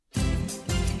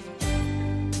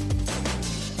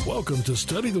Welcome to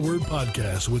Study the Word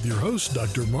Podcast with your host,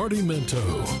 Dr. Marty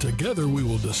Minto. Together we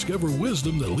will discover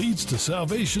wisdom that leads to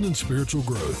salvation and spiritual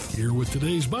growth. Here with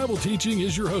today's Bible teaching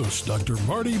is your host, Dr.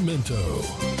 Marty Minto.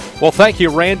 Well, thank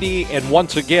you, Randy, and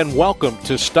once again, welcome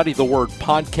to Study the Word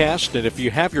Podcast. And if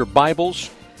you have your Bibles,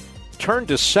 turn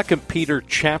to 2 Peter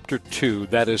chapter 2.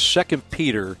 That is 2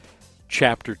 Peter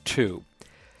chapter 2.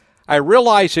 I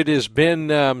realize it has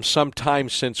been some time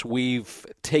since we've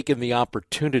taken the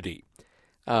opportunity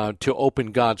to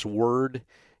open God's Word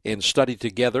and study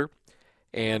together.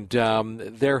 And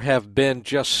there have been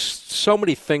just so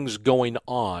many things going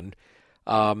on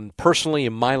personally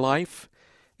in my life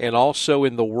and also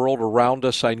in the world around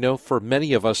us. I know for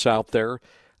many of us out there,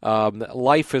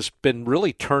 life has been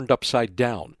really turned upside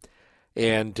down.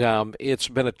 And it's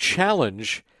been a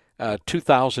challenge,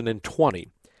 2020.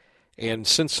 And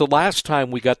since the last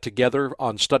time we got together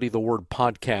on Study the Word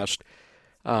podcast,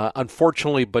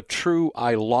 unfortunately but true,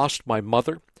 I lost my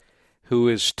mother, who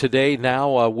is today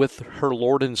now with her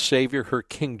Lord and Savior, her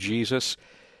King Jesus.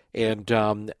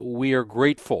 And we are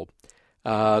grateful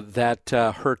that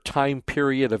her time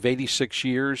period of 86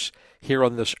 years here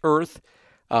on this earth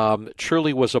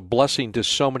truly was a blessing to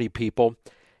so many people.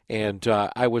 And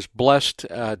I was blessed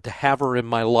to have her in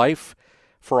my life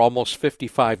for almost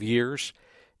 55 years.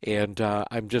 And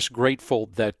I'm just grateful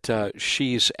that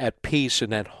she's at peace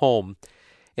and at home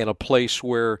in a place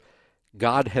where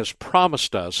God has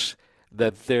promised us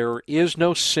that there is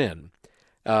no sin,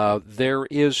 there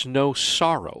is no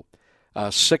sorrow,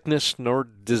 sickness nor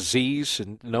disease,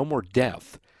 and no more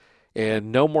death,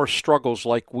 and no more struggles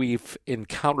like we've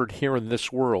encountered here in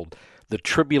this world. The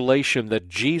tribulation that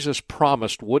Jesus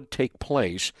promised would take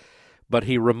place, but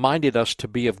he reminded us to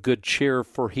be of good cheer,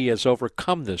 for he has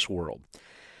overcome this world.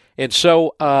 And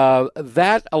so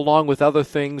that, along with other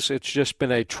things, it's just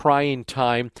been a trying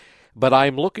time, but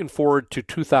I'm looking forward to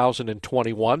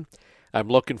 2021. I'm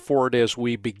looking forward as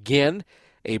we begin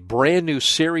a brand new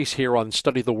series here on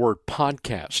Study the Word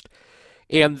podcast.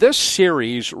 And this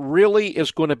series really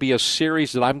is going to be a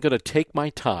series that I'm going to take my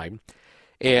time,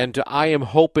 and I am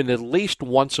hoping at least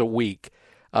once a week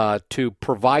to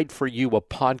provide for you a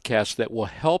podcast that will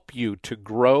help you to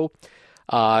grow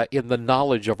in the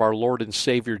knowledge of our Lord and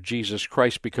Savior Jesus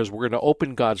Christ, because we're going to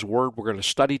open God's Word, we're going to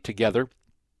study together.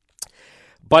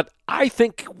 But I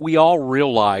think we all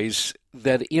realize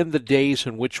that in the days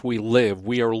in which we live,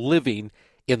 we are living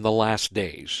in the last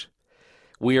days.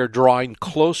 We are drawing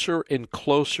closer and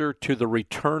closer to the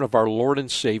return of our Lord and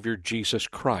Savior Jesus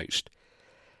Christ.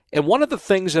 And one of the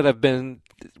things that have been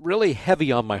really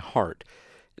heavy on my heart,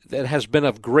 that has been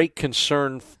of great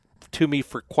concern to me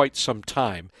for quite some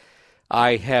time,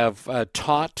 I have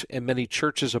taught in many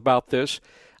churches about this.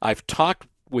 I've talked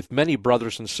with many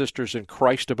brothers and sisters in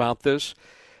Christ about this,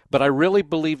 but I really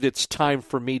believe it's time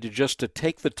for me to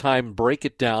take the time, break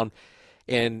it down,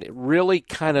 and really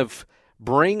kind of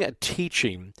bring a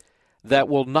teaching that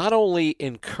will not only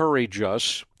encourage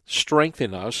us,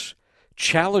 strengthen us,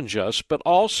 challenge us, but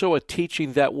also a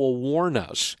teaching that will warn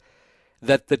us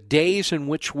that the days in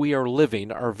which we are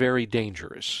living are very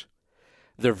dangerous.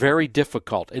 They're very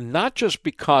difficult, and not just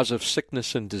because of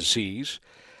sickness and disease,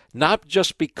 not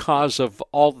just because of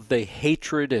all the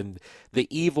hatred and the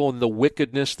evil and the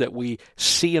wickedness that we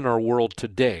see in our world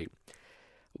today,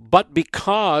 but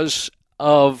because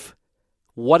of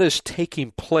what is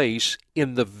taking place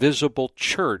in the visible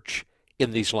church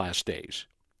in these last days.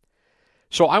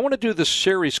 So I want to do this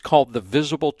series called The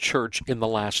Visible Church in the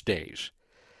Last Days.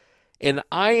 And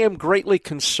I am greatly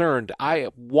concerned. I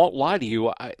won't lie to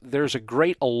you, there's a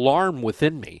great alarm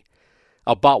within me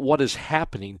about what is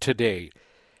happening today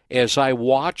as I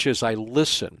watch, as I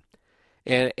listen,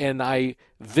 and I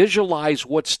visualize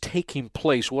what's taking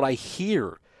place, what I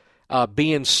hear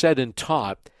being said and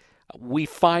taught. We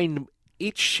find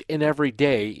each and every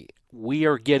day we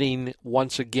are getting,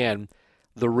 once again,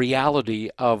 the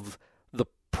reality of the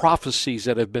prophecies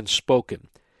that have been spoken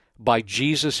by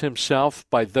Jesus himself,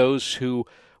 by those who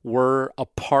were a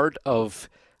part of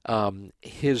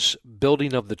his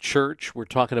building of the church. We're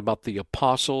talking about the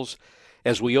apostles.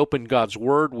 As we open God's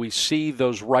Word, we see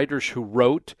those writers who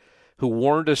wrote, who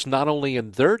warned us not only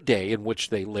in their day in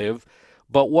which they live,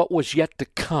 but what was yet to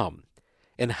come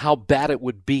and how bad it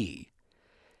would be.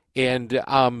 And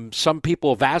some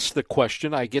people have asked the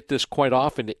question, I get this quite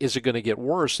often, is it going to get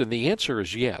worse? And the answer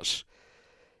is yes.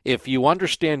 If you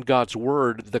understand God's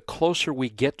Word, the closer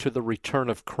we get to the return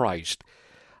of Christ,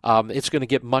 it's going to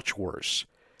get much worse.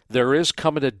 There is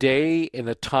coming a day and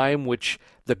a time which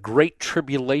the great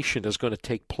tribulation is going to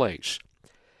take place.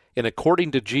 And according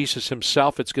to Jesus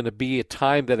himself, it's going to be a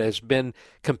time that has been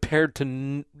compared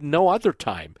to no other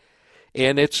time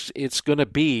And it's going to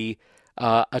be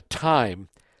a time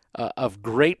of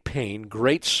great pain,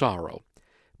 great sorrow.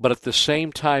 But at the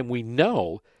same time, we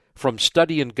know from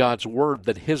studying God's Word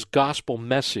that His gospel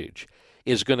message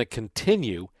is going to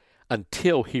continue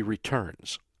until He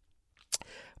returns.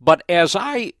 But as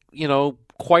I,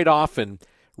 quite often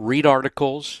read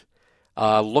articles,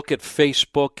 look at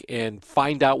Facebook and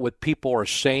find out what people are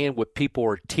saying, what people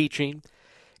are teaching,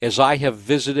 as I have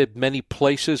visited many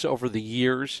places over the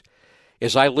years,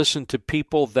 as I listen to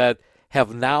people that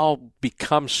have now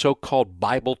become so-called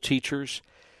Bible teachers,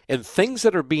 and things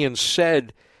that are being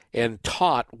said and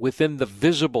taught within the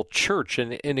visible church.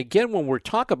 And again, when we're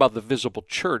talking about the visible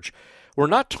church, we're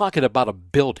not talking about a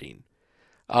building,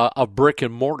 a brick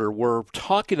and mortar. We're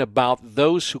talking about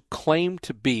those who claim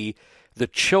to be the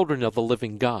children of the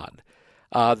living God.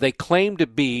 They claim to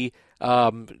be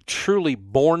truly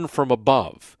born from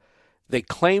above. They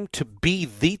claim to be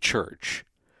the church,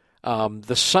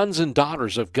 the sons and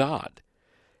daughters of God.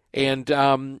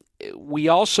 And we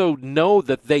also know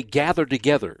that they gather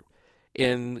together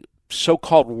in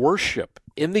so-called worship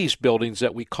in these buildings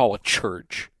that we call a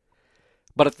church.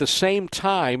 But at the same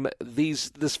time, this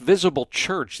visible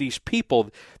church, these people,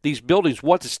 these buildings,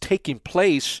 what is taking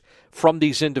place from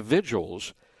these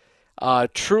individuals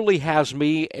truly has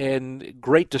me in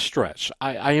great distress.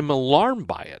 I am alarmed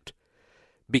by it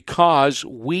because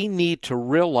we need to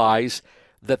realize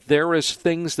that there is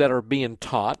things that are being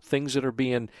taught, things that are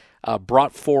being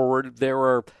brought forward. There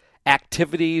are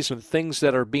activities and things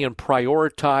that are being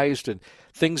prioritized and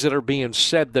things that are being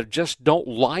said that just don't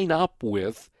line up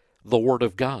with the Word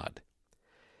of God.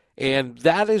 And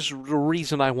that is the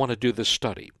reason I want to do this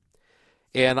study.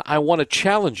 And I want to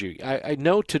challenge you. I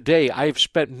know today I've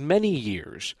spent many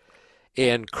years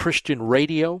in Christian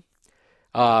radio.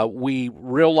 We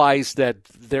realize that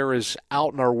there is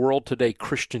out in our world today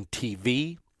Christian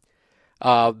TV.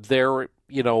 There,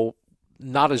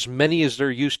 not as many as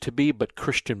there used to be, but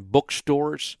Christian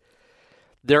bookstores.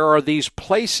 There are these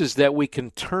places that we can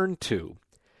turn to,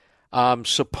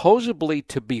 supposedly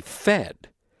to be fed,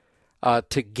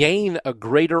 to gain a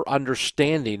greater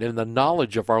understanding and the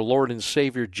knowledge of our Lord and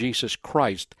Savior Jesus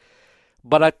Christ.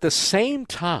 But at the same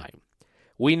time,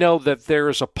 we know that there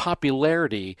is a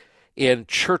popularity in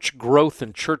church growth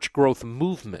and church growth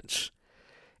movements.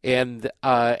 And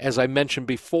as I mentioned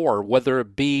before, whether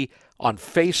it be on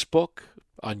Facebook,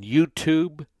 on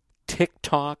YouTube,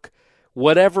 TikTok,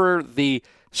 whatever the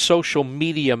social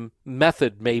media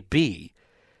method may be,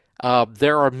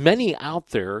 there are many out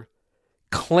there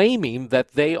claiming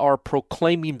that they are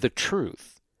proclaiming the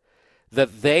truth,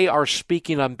 that they are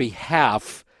speaking on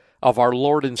behalf of our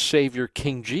Lord and Savior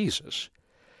King Jesus,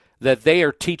 that they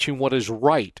are teaching what is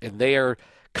right and they are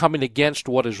coming against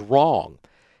what is wrong.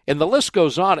 And the list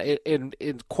goes on.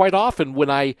 And quite often when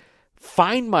I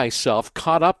find myself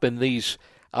caught up in these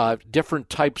different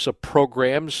types of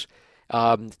programs,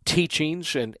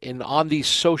 teachings, and on these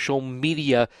social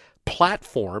media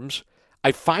platforms,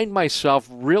 I find myself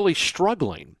really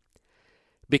struggling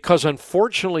because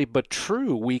unfortunately but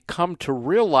true, we come to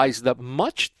realize that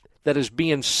much that is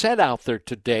being said out there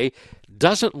today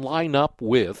doesn't line up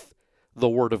with the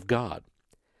Word of God.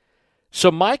 So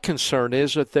my concern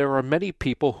is that there are many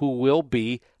people who will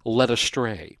be led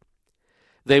astray.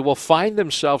 They will find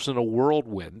themselves in a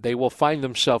whirlwind. They will find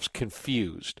themselves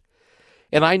confused.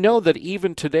 And I know that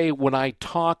even today when I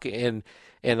talk and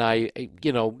I,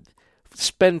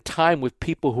 spend time with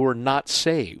people who are not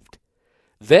saved,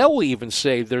 they'll even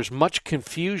say there's much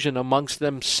confusion amongst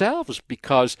themselves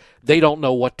because they don't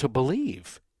know what to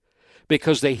believe.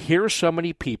 Because they hear so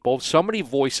many people, so many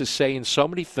voices saying so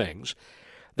many things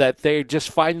that they just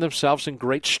find themselves in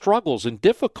great struggles and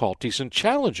difficulties and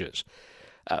challenges.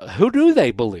 Who do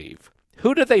they believe?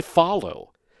 Who do they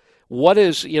follow? What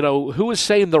is, who is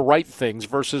saying the right things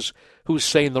versus who's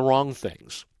saying the wrong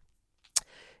things?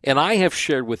 And I have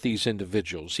shared with these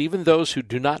individuals, even those who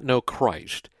do not know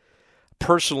Christ,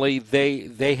 personally,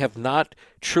 they have not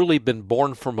truly been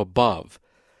born from above.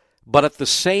 But at the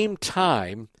same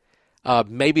time,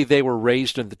 maybe they were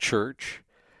raised in the church.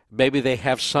 Maybe they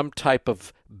have some type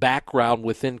of background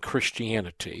within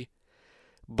Christianity.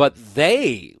 But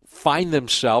they find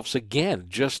themselves, again,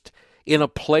 just in a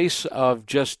place of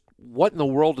just what in the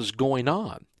world is going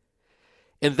on.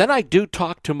 And then I do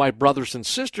talk to my brothers and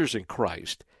sisters in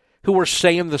Christ who are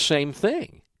saying the same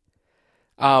thing.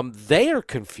 They are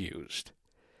confused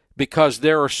because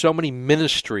there are so many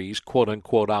ministries, quote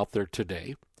unquote, out there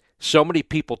today. So many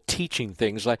people teaching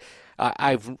things.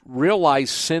 I've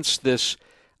realized since this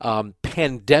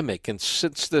pandemic and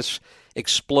since this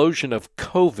explosion of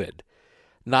COVID,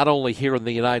 not only here in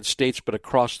the United States but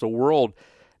across the world,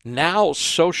 Now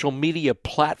social media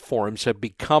platforms have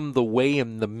become the way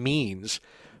and the means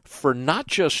for not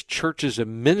just churches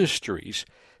and ministries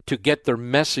to get their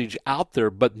message out there,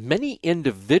 but many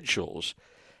individuals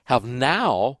have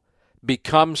now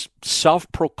become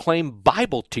self-proclaimed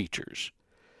Bible teachers.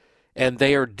 And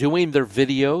they are doing their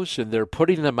videos and they're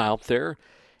putting them out there.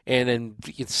 And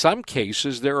in some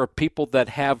cases, there are people that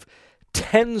have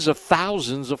tens of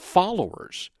thousands of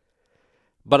followers.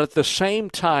 But at the same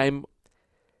time,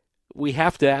 we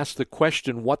have to ask the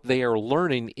question, what they are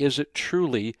learning, is it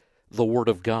truly the Word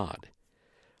of God?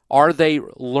 Are they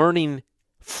learning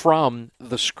from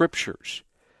the Scriptures?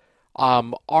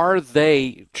 Are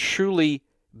they truly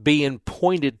being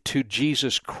pointed to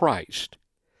Jesus Christ?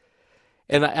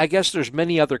 And I guess there's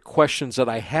many other questions that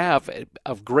I have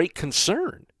of great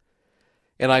concern.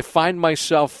 And I find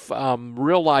myself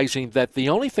realizing that the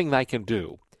only thing I can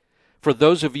do, for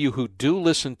those of you who do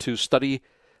listen to Study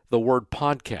the Word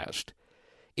podcast,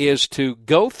 is to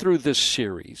go through this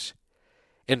series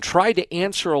and try to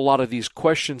answer a lot of these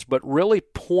questions, but really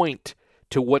point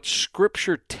to what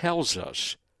Scripture tells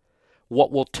us,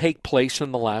 what will take place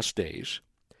in the last days,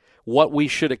 what we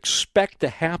should expect to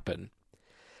happen,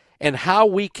 and how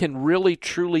we can really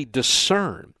truly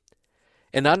discern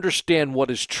and understand what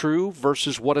is true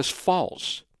versus what is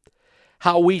false,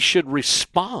 how we should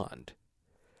respond,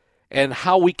 and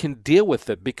how we can deal with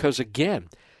it, because again,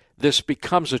 this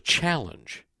becomes a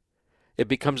challenge. It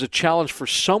becomes a challenge for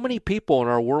so many people in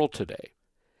our world today.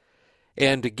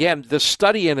 And again, this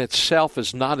study in itself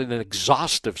is not an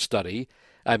exhaustive study.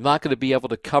 I'm not going to be able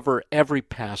to cover every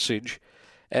passage,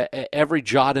 every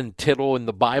jot and tittle in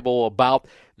the Bible about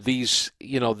these,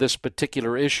 this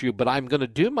particular issue, but I'm going to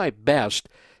do my best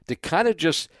to kind of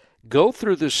just go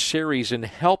through this series and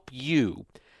help you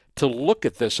to look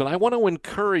at this. And I want to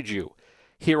encourage you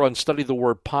here on Study the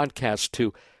Word podcast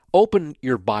to open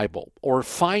your Bible or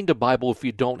find a Bible if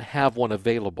you don't have one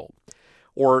available,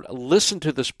 or listen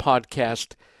to this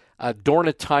podcast during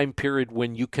a time period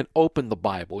when you can open the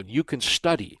Bible and you can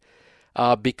study.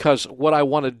 Because what I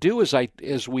want to do is,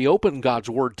 as we open God's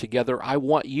Word together, I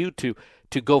want you to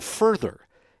go further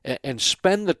and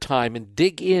spend the time and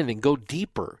dig in and go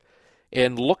deeper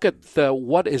and look at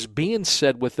what is being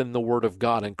said within the Word of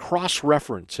God and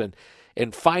cross-reference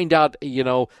and find out,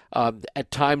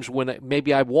 at times when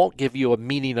maybe I won't give you a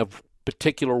meaning of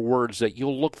particular words, that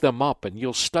you'll look them up and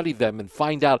you'll study them and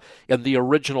find out in the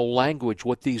original language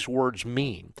what these words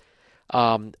mean.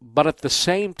 But at the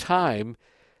same time,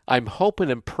 I'm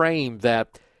hoping and praying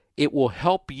that it will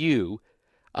help you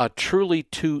truly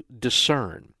to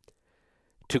discern,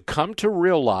 to come to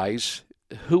realize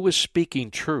who is speaking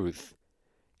truth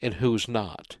and who's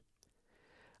not.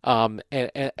 And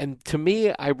to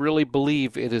me, I really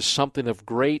believe it is something of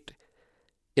great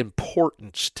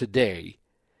importance today,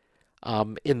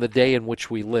 in the day in which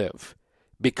we live,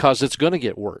 because it's going to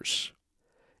get worse.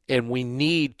 And we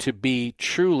need to be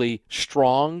truly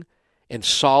strong and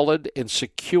solid and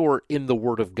secure in the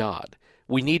Word of God.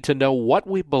 We need to know what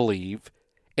we believe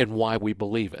and why we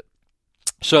believe it.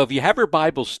 So if you have your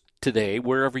Bibles today,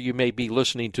 wherever you may be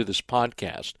listening to this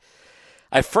podcast,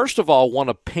 I first of all want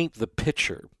to paint the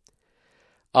picture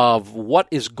of what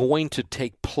is going to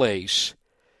take place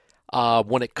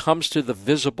when it comes to the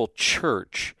visible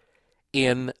church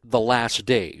in the last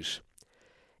days.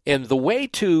 And the way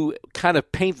to kind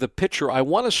of paint the picture, I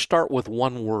want to start with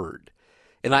one word.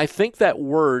 And I think that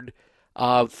word,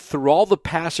 through all the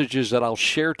passages that I'll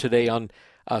share today on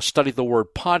Study the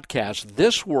Word podcast,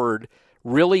 this word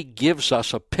really gives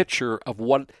us a picture of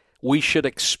what we should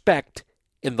expect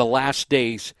in the last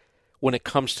days when it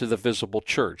comes to the visible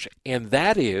church. And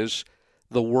that is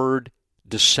the word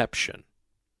deception.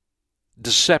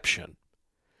 Deception.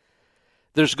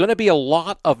 There's going to be a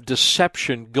lot of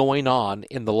deception going on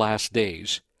in the last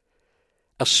days,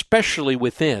 especially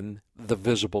within the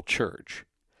visible church.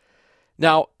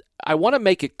 Now, I want to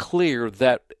make it clear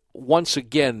that, once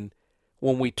again,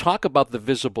 when we talk about the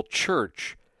visible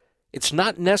church, it's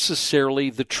not necessarily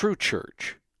the true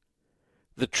church,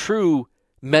 the true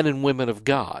men and women of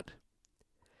God.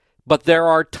 But there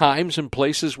are times and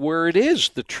places where it is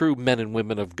the true men and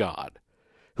women of God,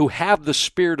 who have the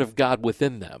Spirit of God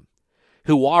within them,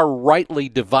 who are rightly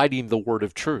dividing the word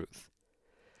of truth.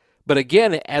 But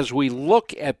again, as we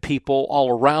look at people all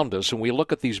around us, and we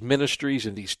look at these ministries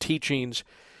and these teachings,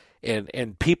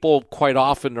 and people quite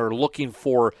often are looking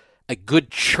for a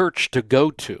good church to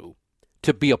go to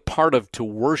be a part of, to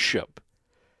worship,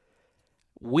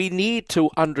 we need to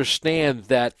understand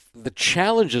that the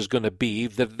challenge is going to be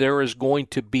that there is going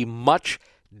to be much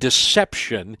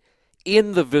deception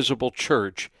in the visible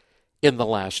church in the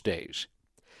last days.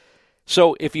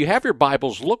 So if you have your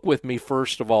Bibles, look with me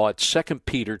first of all at 2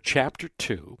 Peter chapter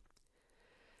 2,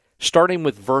 starting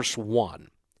with verse 1.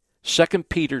 2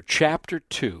 Peter chapter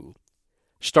 2,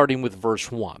 starting with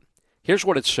verse 1. Here's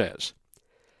what it says.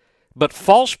 But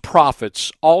false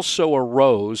prophets also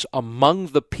arose among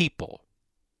the people,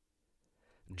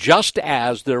 just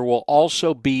as there will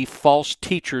also be false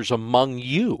teachers among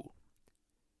you,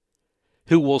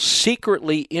 who will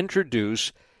secretly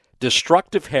introduce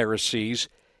destructive heresies,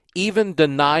 even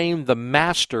denying the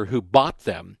master who bought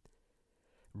them,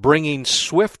 bringing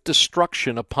swift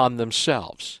destruction upon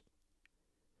themselves.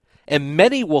 And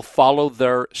many will follow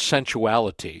their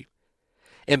sensuality,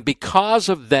 and because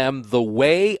of them the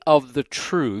way of the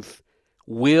truth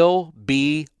will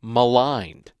be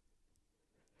maligned.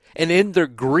 And in their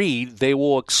greed they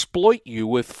will exploit you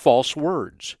with false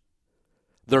words.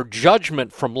 Their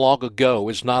judgment from long ago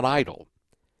is not idle,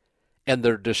 and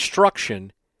their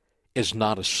destruction is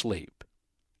not asleep.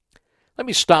 Let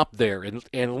me stop there,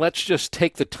 and let's just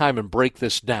take the time and break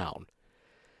this down.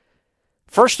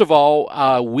 First of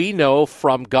all, we know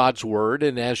from God's Word,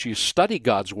 and as you study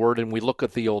God's Word and we look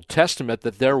at the Old Testament,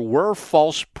 that there were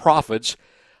false prophets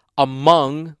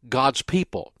among God's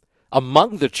people,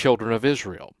 among the children of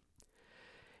Israel.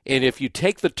 And if you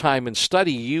take the time and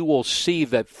study, you will see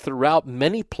that throughout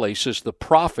many places the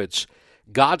prophets,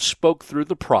 God spoke through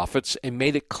the prophets and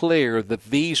made it clear that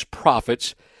these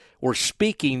prophets were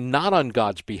speaking not on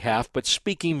God's behalf, but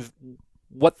speaking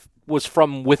what was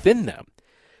from within them,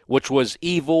 which was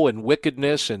evil and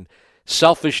wickedness and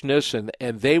selfishness, and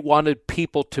they wanted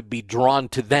people to be drawn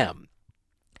to them.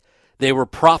 They were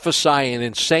prophesying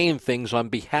and saying things on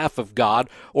behalf of God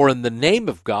or in the name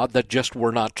of God that just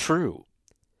were not true.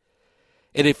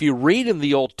 And if you read in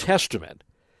the Old Testament,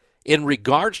 in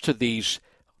regards to these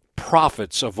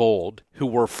prophets of old who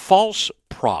were false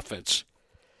prophets,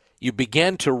 you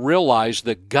began to realize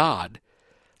that God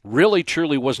really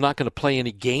truly was not going to play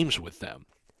any games with them.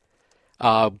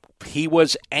 He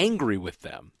was angry with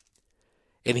them,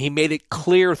 and he made it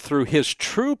clear through his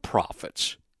true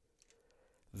prophets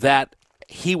that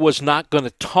he was not going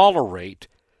to tolerate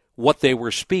what they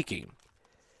were speaking.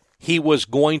 He was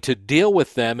going to deal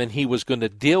with them, and he was going to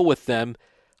deal with them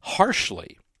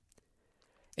harshly,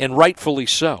 and rightfully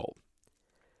so.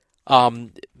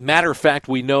 Matter of fact,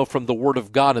 we know from the Word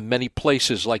of God in many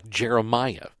places like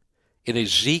Jeremiah, in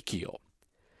Ezekiel,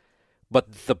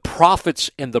 but the prophets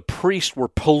and the priests were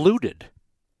polluted.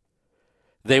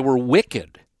 They were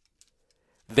wicked.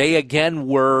 They again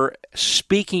were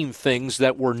speaking things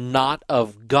that were not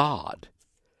of God.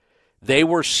 They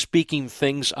were speaking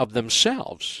things of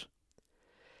themselves.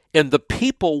 And the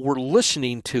people were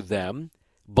listening to them,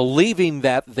 believing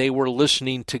that they were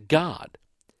listening to God.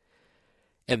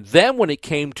 And then when it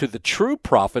came to the true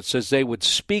prophets, as they would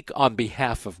speak on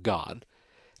behalf of God,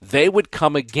 they would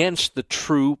come against the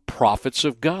true prophets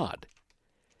of God.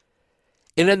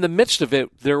 And in the midst of it,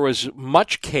 there was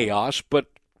much chaos, but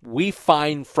we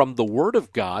find from the Word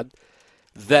of God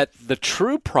that the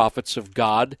true prophets of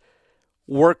God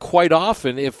were quite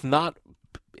often, if not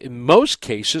in most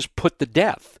cases, put to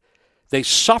death. They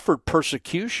suffered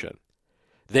persecution.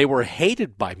 They were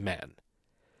hated by men.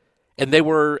 And they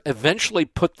were eventually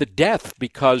put to death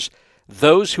because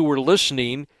those who were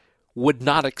listening would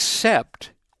not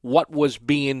accept what was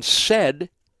being said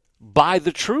by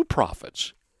the true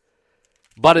prophets.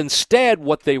 But instead,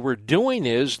 what they were doing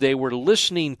is they were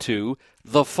listening to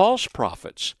the false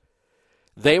prophets.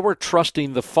 They were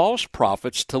trusting the false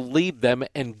prophets to lead them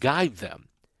and guide them.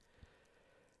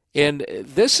 And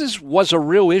this was a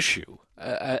real issue,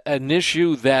 an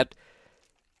issue that,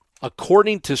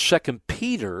 according to 2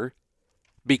 Peter,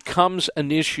 becomes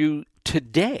an issue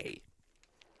today.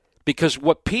 Because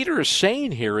what Peter is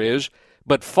saying here is,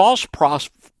 but false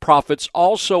prophets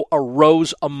also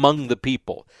arose among the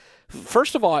people.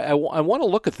 First of all, I want to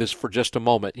look at this for just a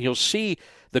moment. You'll see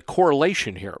the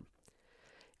correlation here.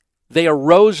 They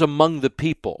arose among the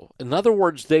people. In other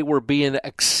words, they were being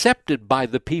accepted by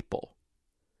the people.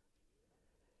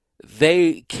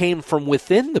 They came from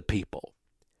within the people.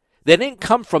 They didn't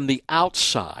come from the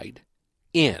outside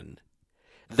in.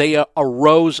 They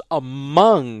arose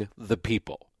among the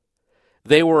people.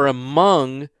 They were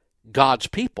among God's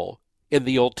people in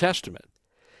the Old Testament.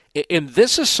 And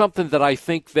this is something that I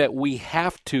think that we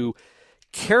have to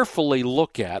carefully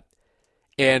look at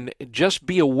and just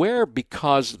be aware,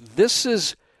 because this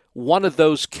is one of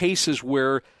those cases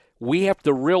where we have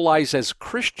to realize as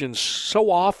Christians,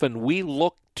 so often we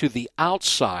look to the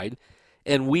outside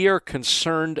and we are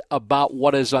concerned about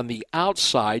what is on the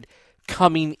outside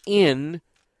coming in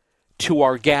to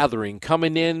our gathering,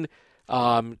 coming in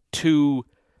to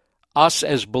us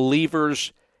as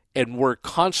believers, and we're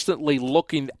constantly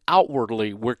looking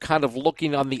outwardly. We're kind of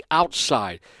looking on the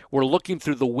outside. We're looking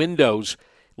through the windows,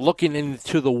 looking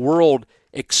into the world,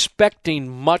 expecting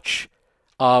much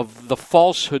of the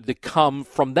falsehood to come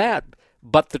from that.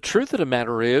 But the truth of the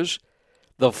matter is,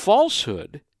 the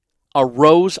falsehood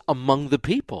arose among the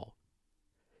people.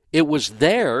 It was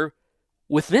there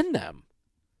within them.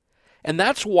 And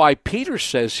that's why Peter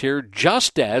says here,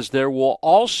 just as there will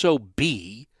also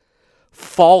be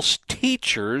false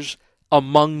teachers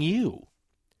among you.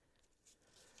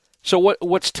 So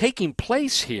what's taking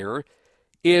place here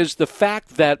is the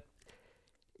fact that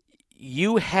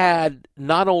you had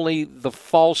not only the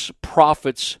false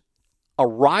prophets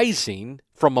arising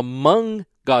from among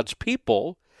God's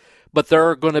people, but there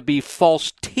are going to be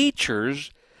false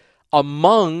teachers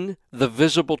among the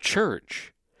visible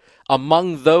church,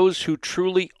 among those who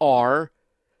truly are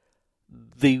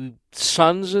the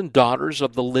sons and daughters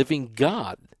of the living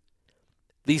God.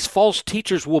 These false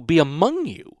teachers will be among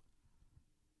you.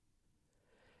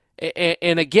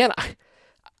 And again,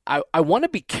 I want to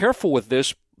be careful with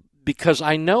this, because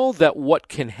I know that what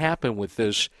can happen with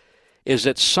this is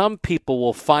that some people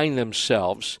will find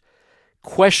themselves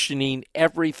questioning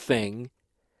everything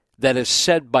that is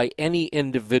said by any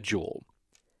individual.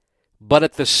 But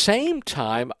at the same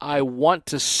time, I want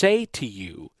to say to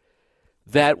you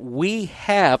that we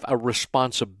have a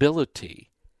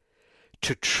responsibility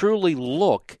to truly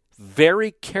look very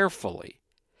carefully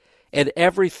at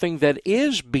everything that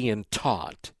is being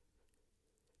taught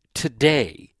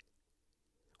today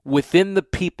within the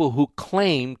people who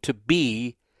claim to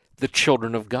be the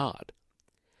children of God.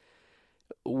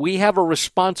 We have a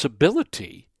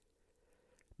responsibility,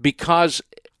 because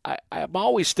I'm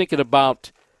always thinking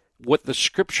about what the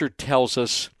Scripture tells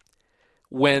us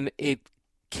when it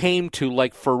came to,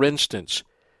 like, for instance,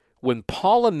 when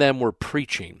Paul and them were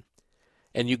preaching,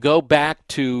 and you go back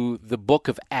to the book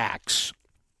of Acts,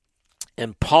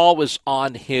 and Paul was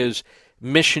on his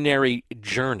missionary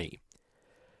journey.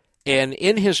 And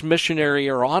in his missionary,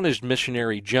 or on his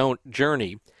missionary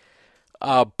journey,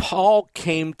 Paul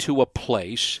came to a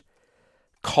place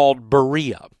called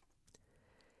Berea.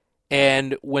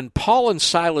 And when Paul and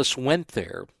Silas went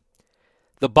there,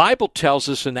 the Bible tells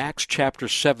us in Acts chapter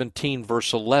 17,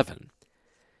 verse 11,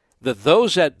 that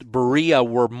those at Berea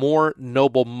were more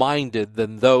noble-minded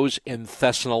than those in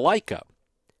Thessalonica,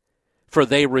 for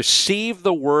they received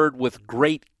the word with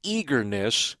great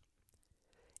eagerness,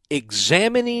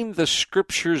 examining the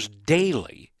Scriptures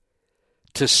daily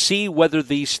to see whether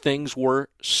these things were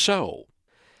so.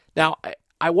 Now,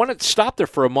 I want to stop there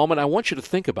for a moment. I want you to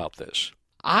think about this.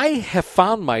 I have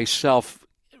found myself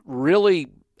really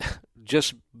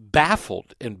just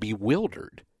baffled and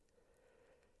bewildered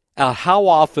at how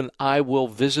often I will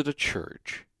visit a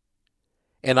church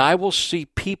and I will see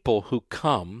people who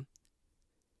come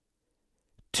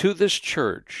to this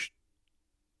church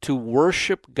to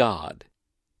worship God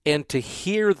and to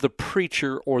hear the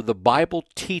preacher or the Bible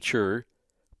teacher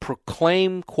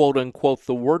proclaim, quote unquote,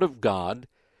 the Word of God,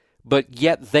 but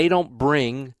yet they don't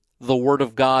bring the Word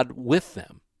of God with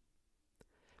them.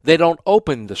 They don't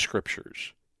open the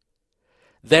Scriptures.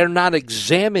 They're not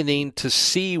examining to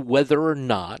see whether or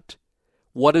not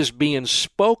what is being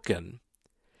spoken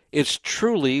is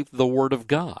truly the Word of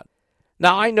God.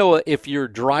 Now, I know if you're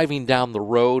driving down the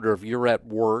road or if you're at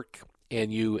work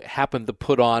and you happen to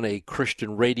put on a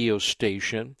Christian radio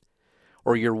station,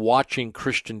 or you're watching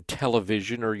Christian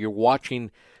television, or you're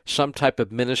watching some type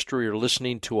of ministry or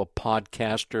listening to a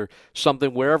podcast or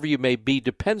something, wherever you may be,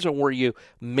 depends on where you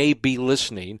may be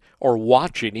listening or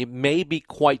watching. It may be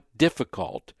quite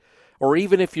difficult, or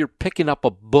even if you're picking up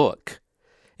a book,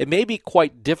 it may be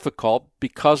quite difficult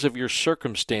because of your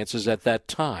circumstances at that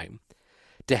time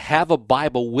to have a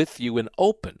Bible with you and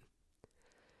open.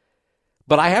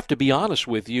 But I have to be honest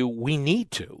with you, we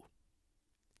need to.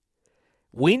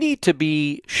 We need to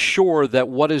be sure that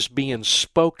what is being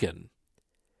spoken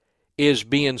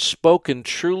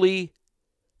truly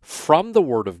from the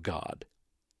Word of God,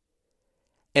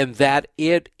 and that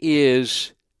it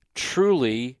is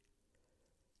truly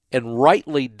and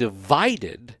rightly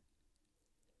divided,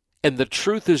 and the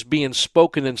truth is being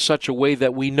spoken in such a way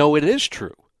that we know it is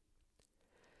true.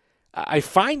 I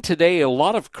find today a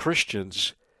lot of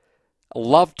Christians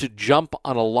love to jump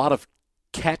on a lot of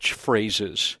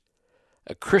catchphrases,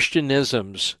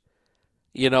 Christianisms.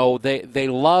 You know, they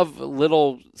love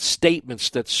little statements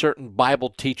that certain Bible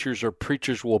teachers or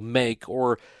preachers will make,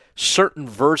 or certain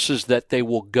verses that they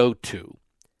will go to.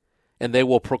 And they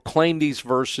will proclaim these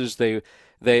verses, they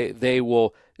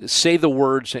will say the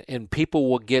words, and people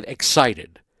will get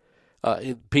excited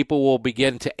People will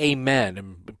begin to amen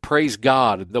and praise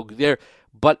God.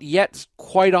 But yet,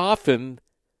 quite often,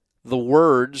 the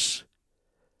words,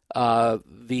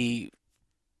 the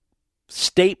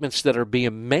statements that are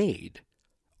being made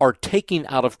are taken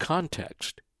out of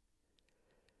context.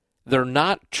 They're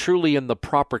not truly in the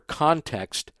proper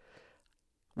context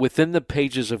within the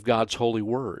pages of God's holy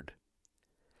word.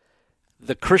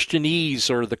 The Christianese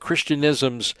or the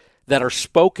Christianisms that are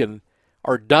spoken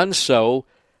are done so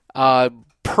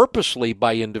purposely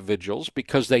by individuals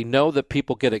because they know that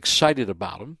people get excited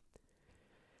about them.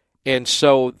 And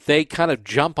so they kind of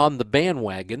jump on the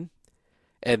bandwagon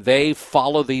and they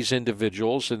follow these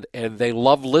individuals and they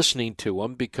love listening to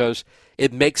them because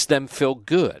it makes them feel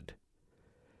good.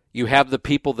 You have the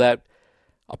people that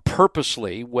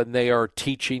purposely, when they are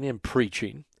teaching and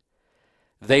preaching,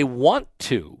 they want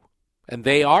to, and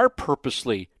they are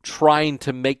purposely trying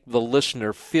to make the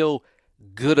listener feel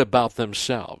good about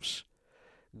themselves,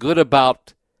 good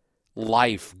about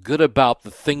life, good about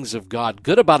the things of God,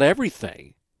 good about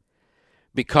everything,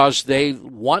 because they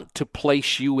want to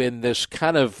place you in this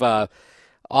kind of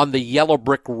on the yellow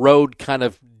brick road kind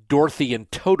of Dorothy and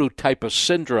Toto type of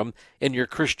syndrome in your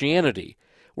Christianity,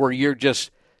 where you're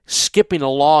just skipping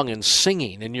along and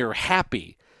singing and you're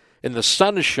happy and the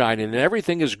sun is shining and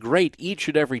everything is great each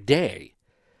and every day.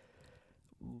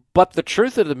 But the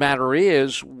truth of the matter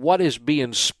is, what is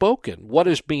being spoken, what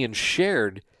is being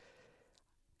shared,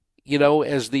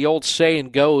 as the old saying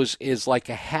goes, is like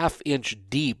a half-inch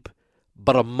deep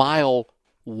but a mile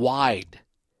wide.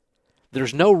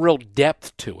 There's no real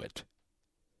depth to it.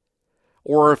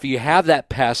 Or if you have that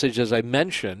passage, as I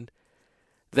mentioned,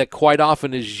 that quite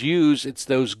often is used, it's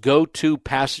those go-to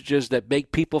passages that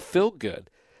make people feel good,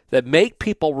 that make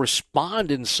people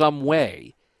respond in some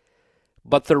way,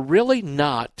 but they're really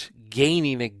not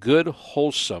gaining a good,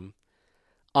 wholesome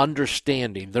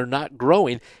understanding. They're not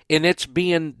growing, and it's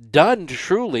being done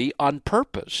truly on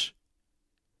purpose.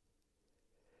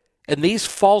 And these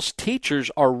false teachers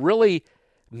are really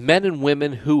men and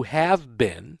women who have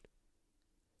been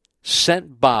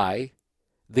sent by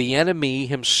the enemy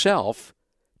himself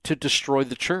to destroy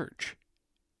the church,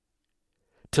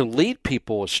 to lead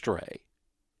people astray.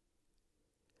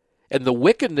 And the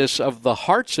wickedness of the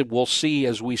hearts that we'll see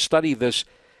as we study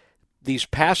these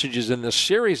passages in this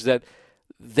series, that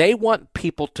they want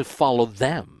people to follow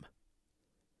them.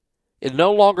 It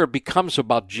no longer becomes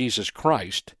about Jesus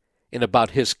Christ and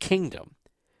about his kingdom.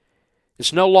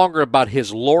 It's no longer about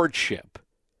his lordship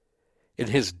and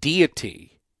his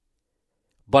deity,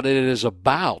 but it is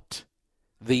about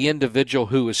the individual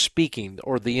who is speaking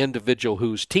or the individual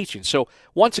who's teaching. So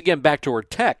once again, back to our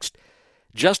text,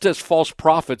 just as false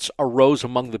prophets arose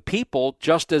among the people,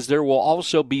 just as there will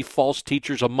also be false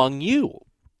teachers among you.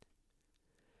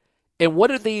 And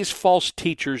what do these false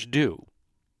teachers do?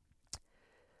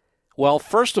 Well,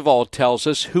 first of all, it tells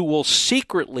us who will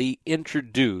secretly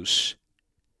introduce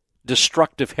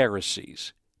destructive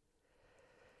heresies.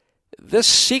 This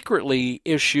secretly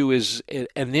issue is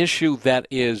an issue that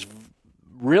is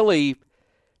really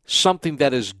something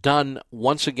that is done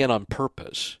once again on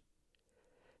purpose,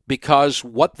 because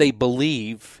what they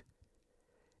believe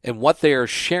and what they are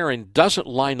sharing doesn't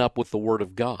line up with the Word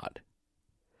of God.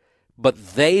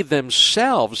 But they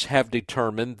themselves have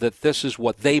determined that this is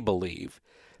what they believe.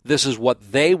 This is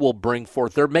what they will bring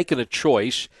forth. They're making a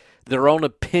choice, their own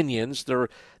opinions, their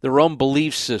own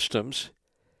belief systems.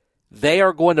 They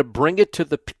are going to bring it to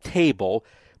the table,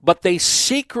 but they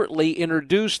secretly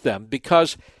introduce them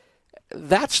because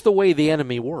that's the way the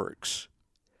enemy works.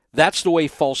 That's the way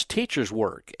false teachers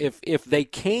work. If they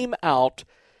came out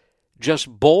just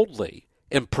boldly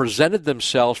and presented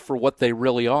themselves for what they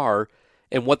really are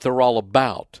and what they're all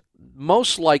about,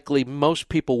 most likely most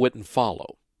people wouldn't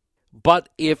follow. But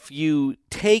if you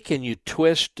take and you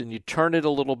twist and you turn it a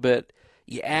little bit,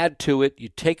 you add to it, you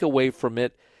take away from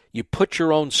it, you put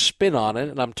your own spin on it,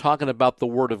 and I'm talking about the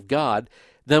Word of God,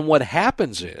 then what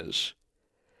happens is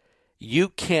you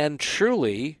can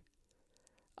truly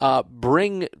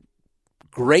bring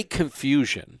great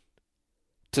confusion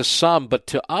to some, but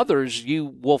to others you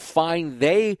will find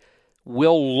they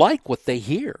will like what they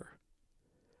hear.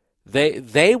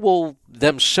 They will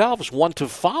themselves want to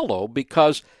follow,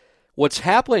 because what's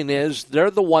happening is they're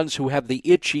the ones who have the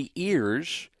itchy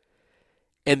ears,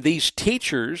 and these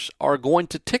teachers are going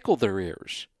to tickle their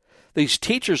ears. These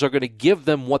teachers are going to give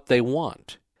them what they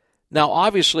want. Now,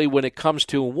 obviously, when it comes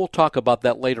to, and we'll talk about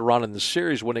that later on in the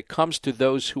series, when it comes to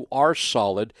those who are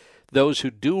solid, those who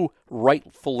do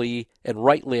rightfully, and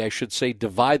rightly, I should say,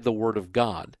 divide the Word of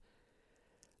God,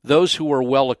 those who are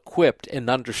well equipped and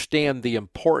understand the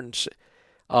importance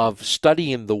of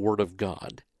studying the Word of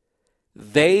God,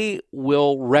 they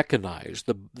will recognize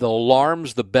the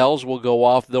alarms, the bells will go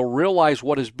off. They'll realize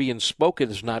what is being spoken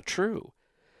is not true.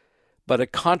 But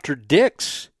it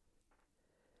contradicts,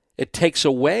 it takes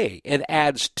away, it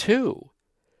adds to.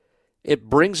 It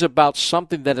brings about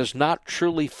something that is not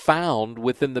truly found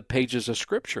within the pages of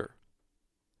Scripture.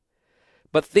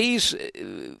 But these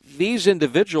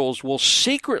individuals will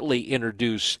secretly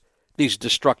introduce these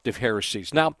destructive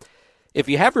heresies. Now, if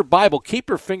you have your Bible, keep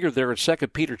your finger there in 2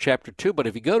 Peter chapter 2. But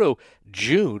if you go to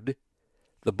Jude,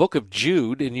 the book of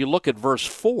Jude, and you look at verse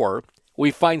 4, we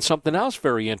find something else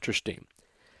very interesting.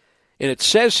 And it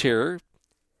says here,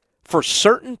 "For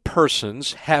certain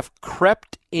persons have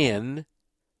crept in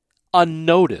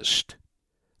unnoticed,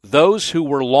 those who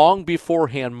were long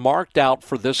beforehand marked out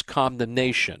for this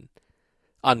condemnation,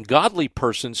 ungodly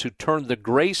persons who turned the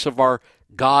grace of our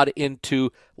God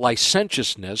into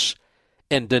licentiousness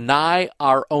and deny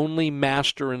our only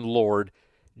Master and Lord,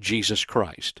 Jesus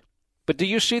Christ." But do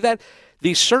you see that?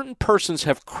 These certain persons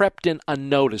have crept in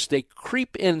unnoticed. They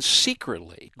creep in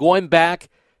secretly. Going back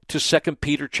to 2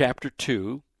 Peter chapter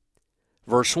 2,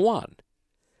 verse 1.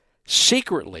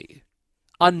 Secretly,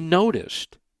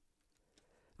 unnoticed,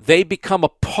 they become a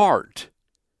part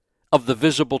of the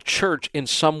visible church in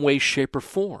some way, shape, or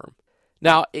form.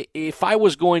 Now, if I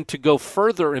was going to go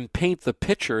further and paint the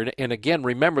picture, and again,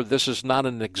 remember, this is not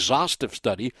an exhaustive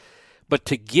study, but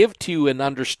to give to you an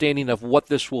understanding of what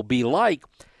this will be like,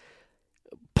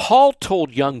 Paul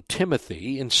told young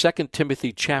Timothy in 2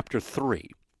 Timothy chapter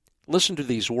 3, listen to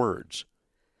these words,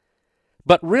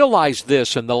 "But realize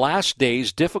this, in the last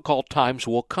days difficult times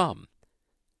will come.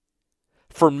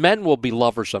 For men will be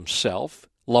lovers of self,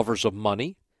 lovers of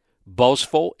money,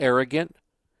 boastful, arrogant,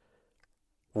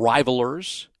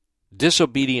 rivalers,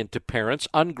 disobedient to parents,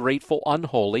 ungrateful,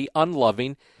 unholy,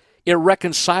 unloving,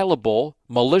 irreconcilable,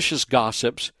 malicious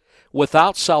gossips,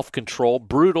 without self-control,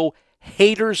 brutal,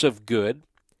 haters of good,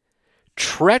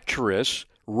 treacherous,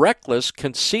 reckless,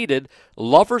 conceited,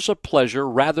 lovers of pleasure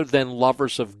rather than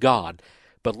lovers of God."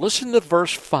 But listen to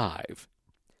verse 5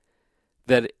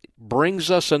 that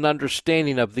brings us an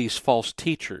understanding of these false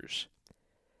teachers.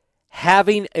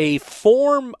 "Having a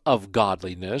form of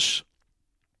godliness,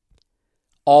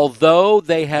 although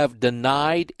they have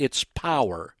denied its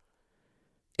power,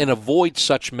 and avoid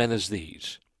such men as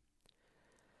these."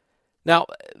 Now,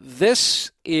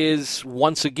 this is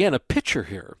once again a picture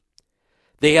here.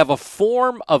 They have a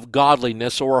form of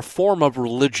godliness or a form of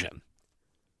religion.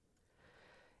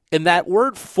 And that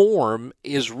word form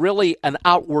is really an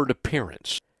outward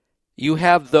appearance. You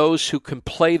have those who can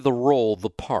play the role,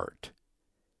 the part.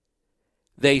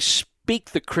 They speak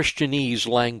the Christianese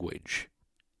language.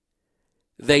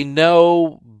 They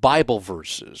know Bible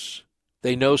verses.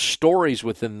 They know stories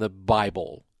within the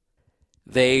Bible.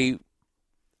 They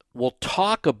will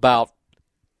talk about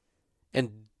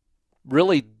and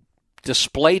really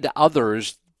display to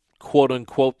others, quote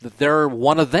unquote, that they're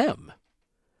one of them.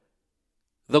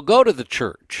 They'll go to the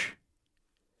church.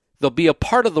 They'll be a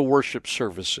part of the worship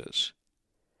services.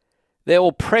 They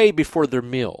will pray before their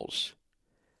meals.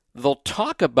 They'll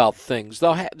talk about things.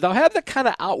 They'll have the kind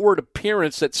of outward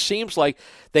appearance that seems like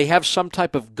they have some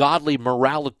type of godly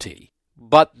morality,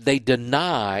 but they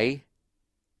deny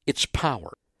its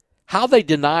power. How they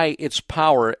deny its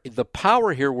power, the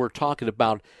power here we're talking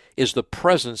about is the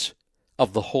presence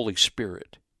of the Holy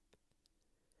Spirit.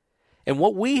 And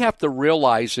what we have to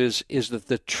realize is that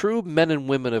the true men and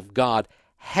women of God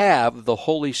have the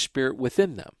Holy Spirit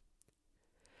within them.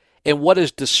 And what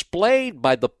is displayed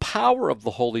by the power of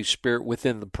the Holy Spirit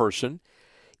within the person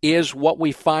is what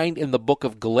we find in the book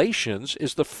of Galatians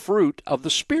is the fruit of the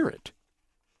Spirit.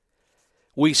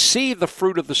 We see the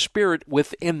fruit of the Spirit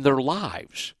within their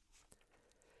lives.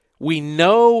 We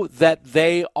know that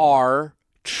they are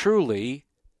truly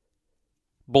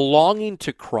belonging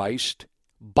to Christ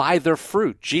by their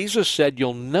fruit. Jesus said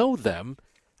you'll know them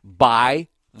by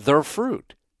their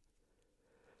fruit.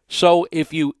 So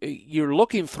if you're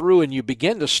looking through and you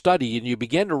begin to study and you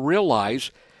begin to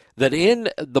realize that in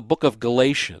the book of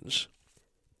Galatians,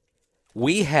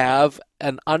 we have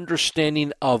an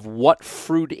understanding of what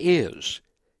fruit is.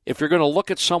 If you're going to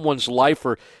look at someone's life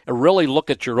or really look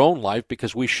at your own life,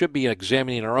 because we should be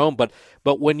examining our own, but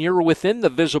when you're within the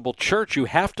visible church, you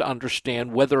have to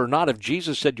understand whether or not, if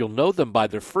Jesus said you'll know them by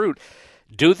their fruit,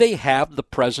 do they have the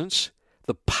presence,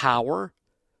 the power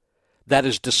that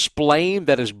is displaying,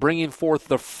 that is bringing forth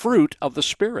the fruit of the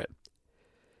Spirit?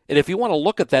 And if you want to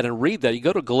look at that and read that, you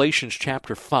go to Galatians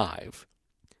chapter 5,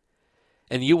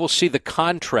 and you will see the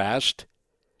contrast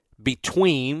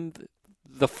between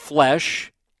the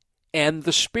flesh and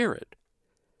the Spirit.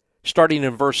 Starting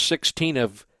in verse 16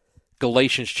 of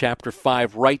Galatians chapter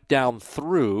 5 right down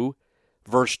through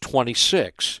verse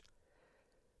 26.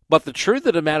 But the truth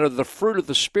of the matter, the fruit of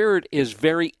the Spirit is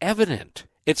very evident.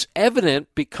 It's evident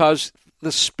because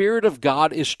the Spirit of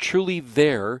God is truly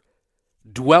there,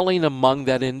 dwelling among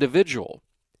that individual.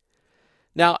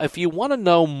 Now, if you want to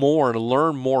know more and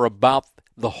learn more about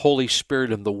the Holy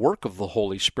Spirit and the work of the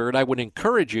Holy Spirit, I would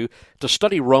encourage you to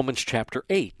study Romans chapter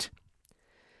 8.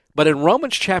 But in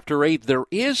Romans chapter 8, there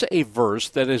is a verse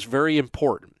that is very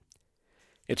important.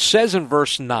 It says in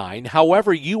verse 9,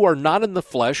 "However, you are not in the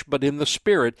flesh, but in the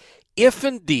Spirit, if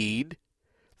indeed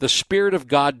the Spirit of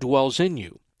God dwells in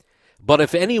you. But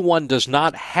if anyone does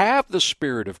not have the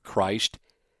Spirit of Christ,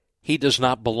 he does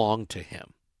not belong to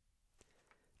him."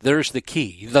 There's the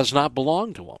key. He does not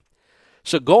belong to him.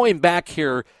 So going back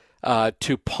here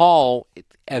to Paul,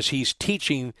 as he's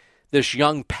teaching this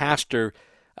young pastor,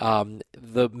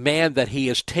 the man that he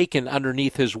has taken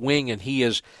underneath his wing and he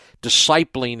is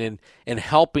discipling and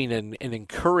helping and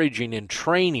encouraging and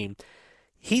training,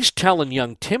 he's telling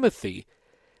young Timothy,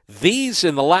 these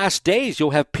in the last days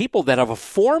you'll have people that have a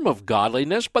form of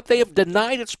godliness, but they have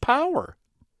denied its power.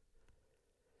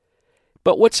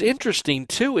 But what's interesting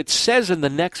too, it says in the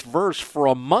next verse, "For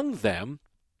among them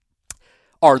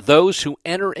are those who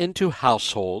enter into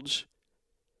households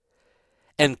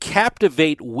and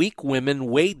captivate weak women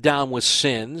weighed down with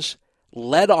sins,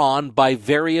 led on by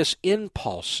various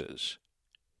impulses."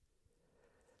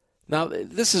 Now,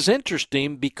 this is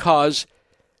interesting because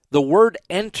the word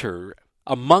enter,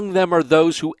 among them are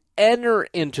those who enter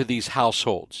into these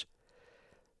households.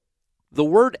 The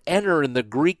word enter in the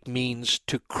Greek means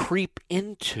to creep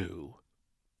into.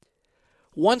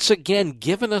 Once again,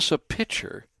 giving us a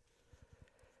picture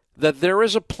that there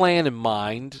is a plan in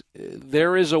mind,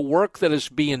 there is a work that is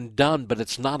being done, but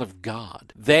it's not of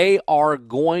God. They are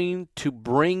going to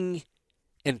bring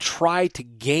and try to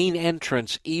gain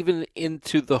entrance even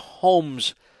into the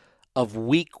homes of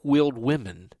weak-willed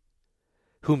women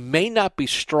who may not be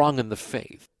strong in the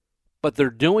faith, but they're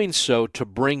doing so to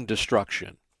bring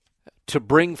destruction, to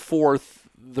bring forth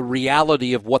the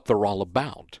reality of what they're all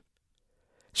about.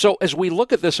 So as we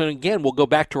look at this, and again, we'll go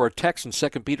back to our text in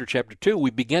 2 Peter chapter 2,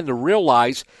 we begin to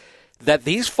realize that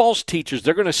these false teachers,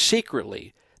 they're going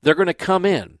to come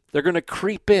in, they're going to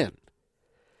creep in,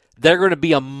 they're going to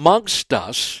be amongst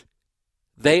us,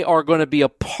 they are going to be a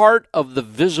part of the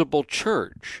visible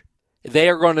church. They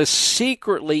are going to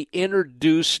secretly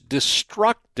introduce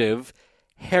destructive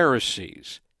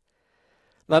heresies.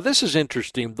 Now this is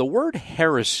interesting. The word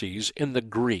heresies in the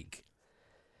Greek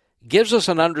gives us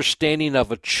an understanding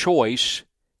of a choice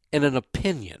and an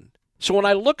opinion. So when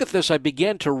I look at this, I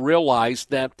began to realize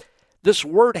that this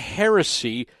word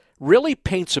heresy really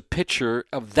paints a picture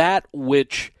of that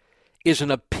which is an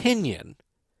opinion,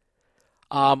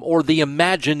 or the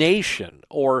imagination,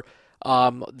 or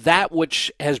that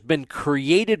which has been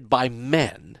created by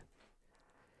men.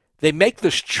 They make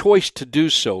this choice to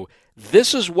do so.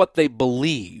 This is what they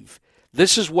believe.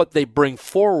 This is what they bring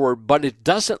forward, but it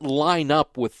doesn't line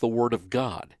up with the Word of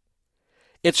God.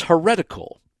 It's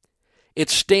heretical. It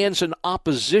stands in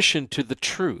opposition to the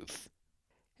truth.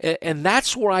 And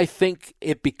that's where I think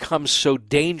it becomes so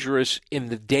dangerous in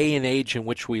the day and age in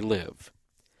which we live.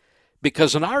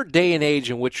 Because in our day and age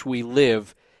in which we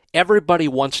live, everybody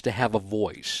wants to have a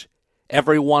voice.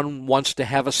 Everyone wants to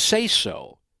have a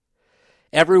say-so.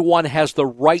 Everyone has the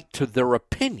right to their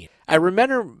opinion. I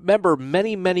remember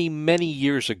many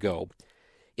years ago,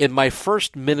 in my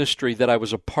first ministry that I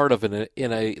was a part of in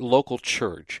a local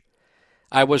church,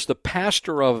 I was the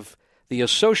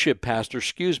associate pastor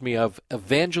of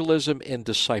evangelism and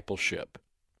discipleship,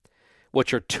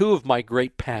 which are two of my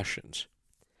great passions.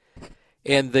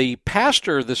 And the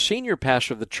senior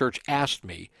pastor of the church asked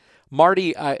me,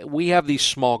 "Marty, we have these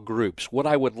small groups. What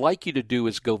I would like you to do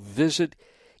is go visit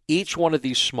each one of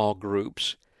these small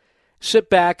groups,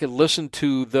 sit back and listen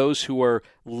to those who are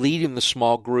leading the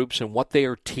small groups and what they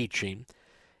are teaching,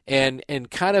 and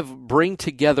kind of bring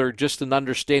together just an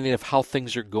understanding of how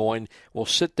things are going. We'll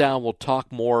sit down, we'll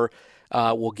talk more,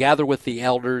 we'll gather with the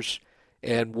elders,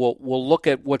 and we'll look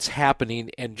at what's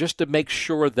happening, and just to make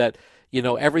sure that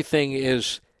everything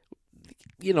is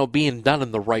being done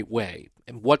in the right way,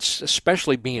 and what's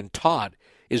especially being taught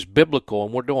is biblical,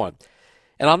 and we're doing."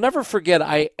 And I'll never forget,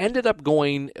 I ended up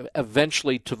going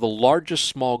eventually to the largest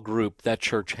small group that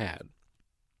church had.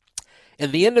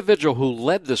 And the individual who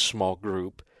led this small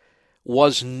group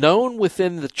was known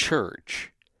within the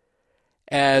church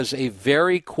as a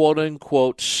very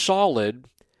quote-unquote solid,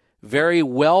 very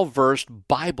well-versed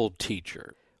Bible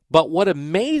teacher. But what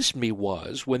amazed me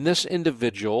was when this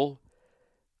individual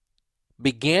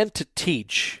began to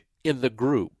teach in the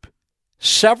group,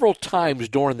 Several times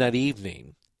during that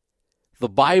evening,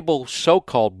 the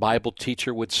so-called Bible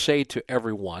teacher would say to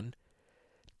everyone,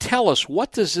 "Tell us,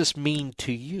 what does this mean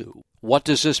to you? What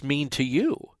does this mean to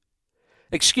you?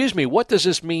 Excuse me, what does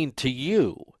this mean to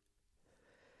you?"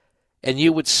 And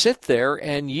you would sit there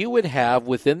and you would have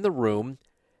within the room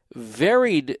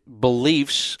varied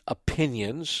beliefs,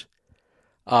 opinions,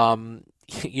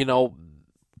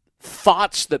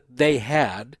 thoughts that they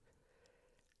had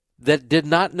that did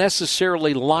not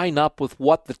necessarily line up with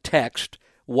what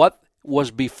was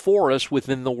before us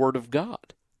within the Word of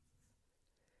God.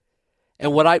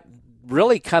 And what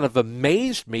really kind of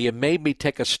amazed me and made me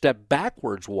take a step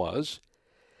backwards was,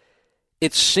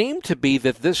 it seemed to be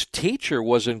that this teacher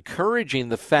was encouraging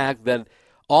the fact that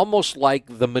almost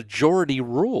like the majority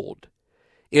ruled.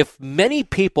 If many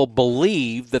people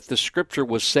believe that the Scripture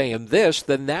was saying this,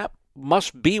 then that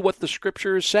must be what the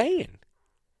Scripture is saying.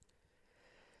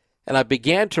 And I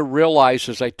began to realize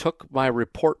as I took my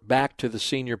report back to the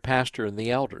senior pastor and the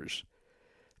elders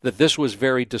that this was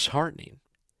very disheartening,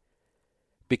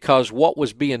 because what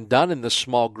was being done in this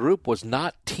small group was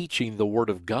not teaching the Word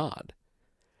of God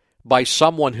by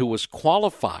someone who was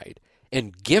qualified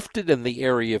and gifted in the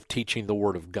area of teaching the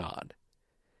Word of God,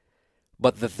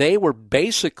 but that they were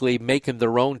basically making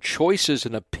their own choices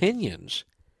and opinions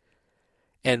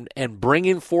and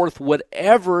bringing forth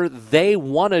whatever they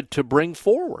wanted to bring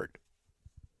forward.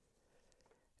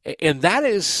 And that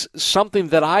is something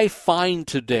that I find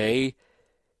today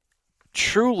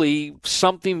truly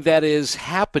something that is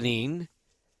happening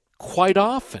quite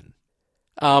often.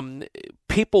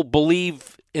 People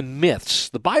believe in myths.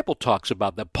 The Bible talks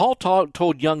about that. Paul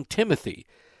told young Timothy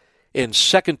in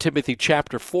 2 Timothy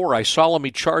chapter 4, "I solemnly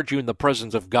charge you in the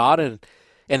presence of God and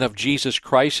of Jesus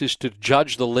Christ is to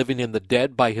judge the living and the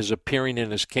dead by his appearing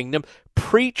in his kingdom.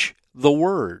 Preach the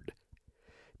word.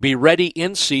 Be ready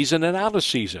in season and out of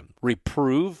season.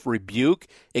 Reprove, rebuke,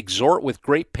 exhort with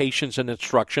great patience and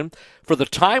instruction. For the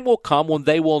time will come when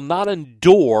they will not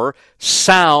endure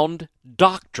sound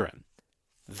doctrine."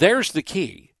 There's the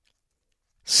key.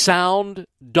 Sound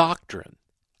doctrine.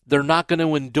 They're not going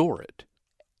to endure it.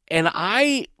 And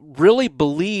I really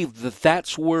believe that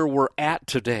that's where we're at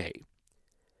today,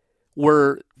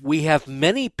 where we have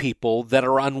many people that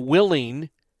are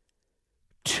unwilling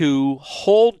to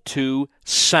hold to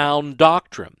sound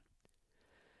doctrine.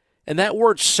 And that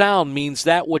word sound means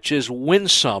that which is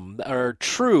winsome or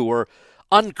true or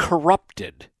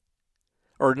uncorrupted.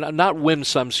 Or not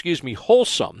winsome,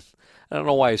 wholesome. I don't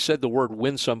know why I said the word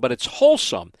winsome, but it's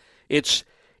wholesome. It's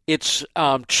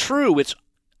true, it's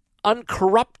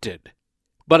uncorrupted.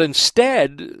 But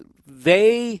instead,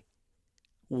 they,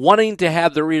 wanting to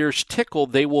have their ears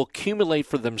tickled, they will accumulate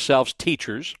for themselves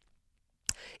teachers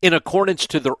in accordance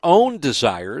to their own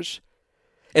desires,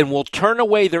 and will turn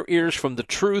away their ears from the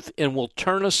truth and will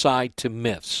turn aside to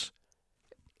myths.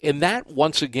 And that,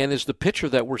 once again, is the picture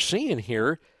that we're seeing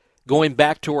here, going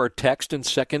back to our text in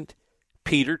 2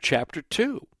 Peter chapter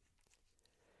 2.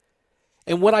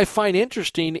 And what I find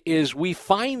interesting is we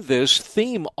find this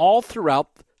theme all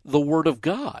throughout the Word of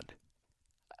God.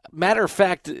 Matter of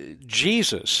fact,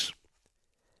 Jesus,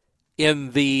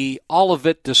 in the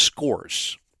Olivet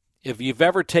Discourse, if you've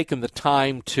ever taken the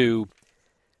time to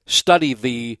study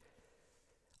the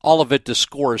Olivet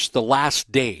Discourse, the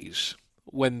last days,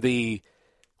 when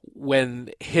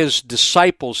his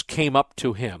disciples came up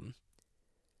to him,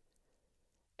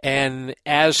 and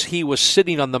as he was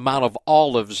sitting on the Mount of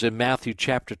Olives in Matthew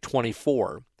chapter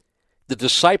 24, the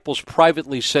disciples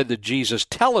privately said to Jesus,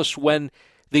 "Tell us when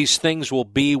these things will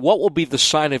be. What will be the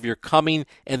sign of your coming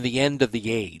and the end of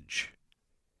the age?"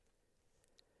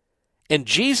 And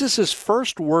Jesus'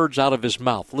 first words out of his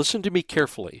mouth, listen to me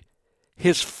carefully,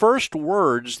 his first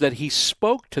words that he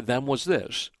spoke to them was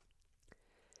this: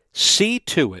 "See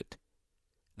to it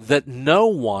that no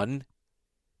one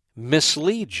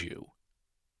misleads you."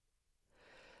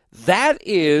 That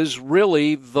is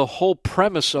really the whole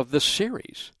premise of this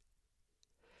series,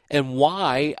 and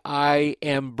why I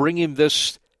am bringing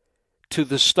this to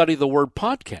the Study the Word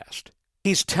podcast.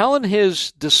 He's telling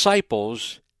his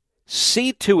disciples,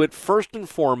 see to it first and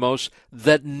foremost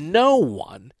that no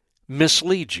one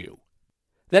misleads you.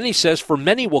 Then he says, "For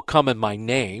many will come in my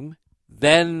name,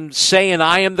 then saying,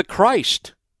 I am the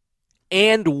Christ,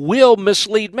 and will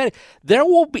mislead many." There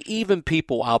will be even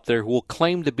people out there who will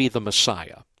claim to be the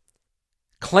Messiah,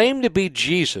 claim to be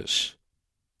Jesus,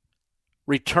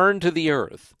 return to the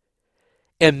earth,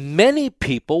 and many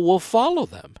people will follow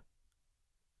them.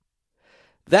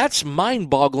 That's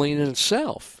mind-boggling in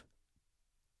itself.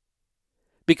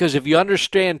 Because if you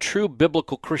understand true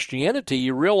biblical Christianity,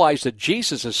 you realize that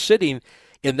Jesus is sitting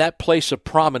in that place of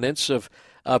prominence, of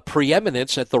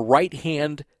preeminence at the right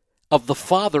hand of the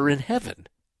Father in heaven.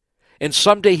 And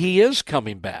someday he is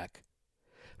coming back.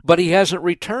 But he hasn't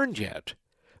returned yet.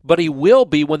 But he will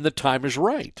be when the time is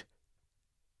right.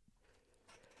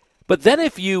 But then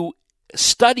if you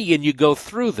study and you go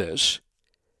through this,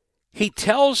 he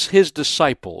tells his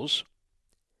disciples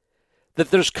that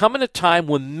there's coming a time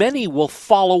when many will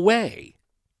fall away.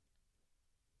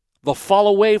 They'll fall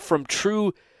away from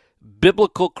true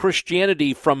biblical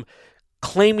Christianity, from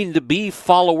claiming to be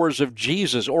followers of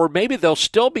Jesus. Or maybe they'll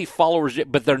still be followers,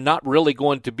 but they're not really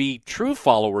going to be true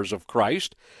followers of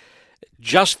Christ.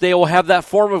 Just they will have that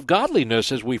form of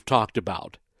godliness, as we've talked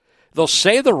about. They'll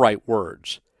say the right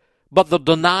words, but they'll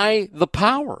deny the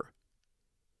power.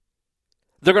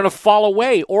 They're going to fall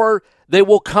away, or they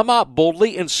will come out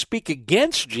boldly and speak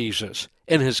against Jesus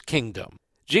and his kingdom.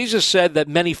 Jesus said that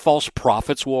many false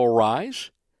prophets will arise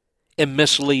and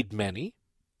mislead many.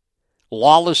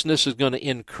 Lawlessness is going to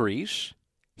increase.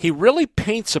 He really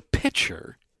paints a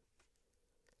picture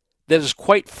that is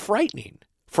quite frightening.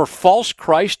 For false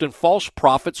Christ and false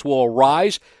prophets will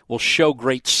arise, will show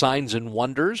great signs and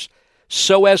wonders,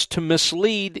 so as to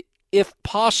mislead, if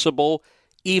possible,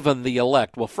 even the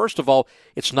elect. Well, first of all,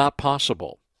 it's not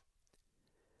possible.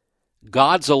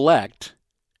 God's elect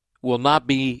will not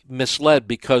be misled,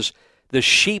 because the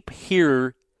sheep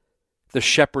hear the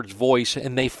shepherd's voice,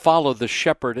 and they follow the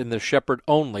shepherd and the shepherd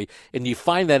only. And you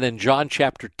find that in John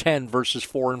chapter 10, verses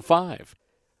 4 and 5.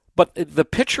 But the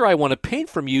picture I want to paint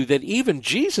from you that even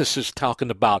Jesus is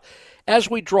talking about, as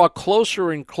we draw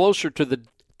closer and closer to the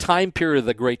time period of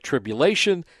the Great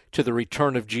Tribulation, to the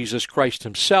return of Jesus Christ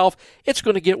himself, it's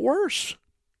going to get worse.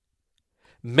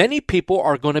 Many people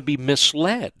are going to be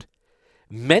misled.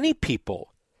 Many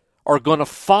people are going to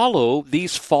follow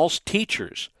these false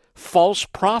teachers, false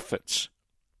prophets.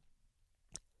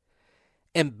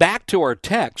 And back to our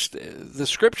text, the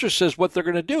Scripture says what they're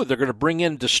going to do. They're going to bring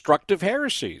in destructive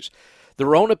heresies,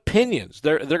 their own opinions,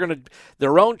 their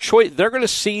own choice. They're going to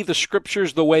see the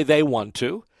Scriptures the way they want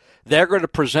to. They're going to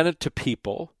present it to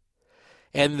people.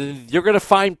 And you're going to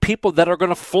find people that are going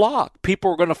to flock.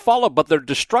 People are going to follow, but they're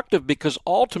destructive, because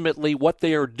ultimately what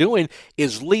they are doing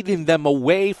is leading them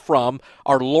away from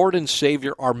our Lord and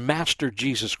Savior, our Master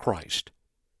Jesus Christ.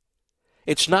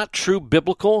 It's not true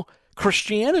biblical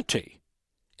Christianity.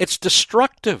 It's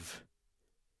destructive.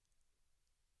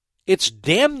 It's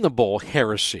damnable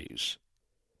heresies.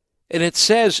 And it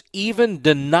says, even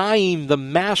denying the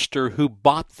Master who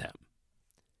bought them,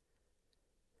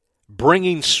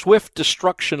 bringing swift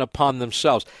destruction upon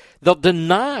themselves. They'll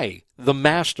deny the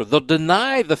Master. They'll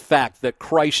deny the fact that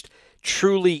Christ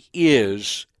truly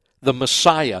is the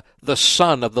Messiah, the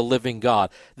Son of the living God,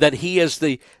 that he is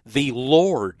the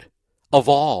Lord of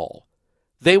all.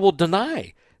 They will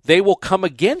deny. They will come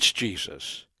against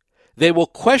Jesus. They will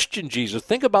question Jesus.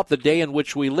 Think about the day in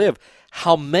which we live.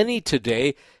 How many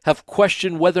today have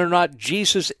questioned whether or not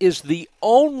Jesus is the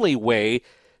only way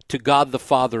to God the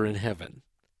Father in heaven?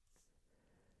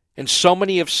 And so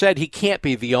many have said he can't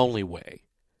be the only way.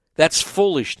 That's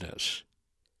foolishness.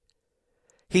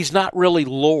 He's not really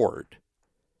Lord.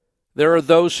 There are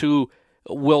those who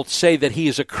will say that he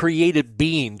is a created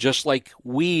being, just like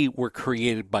we were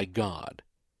created by God.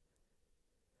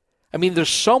 I mean, there's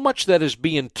so much that is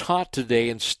being taught today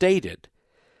and stated,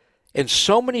 and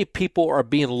so many people are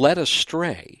being led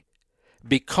astray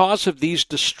because of these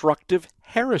destructive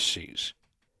heresies.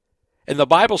 And the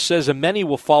Bible says, and many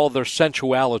will follow their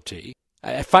sensuality.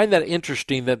 I find that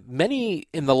interesting, that many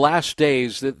in the last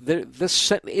days, that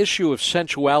this issue of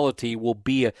sensuality will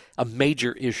be a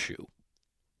major issue.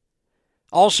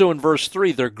 Also in verse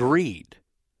 3, their greed.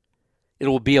 It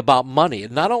will be about money,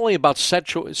 and not only about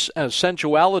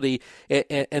sensuality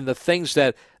and the things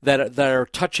that are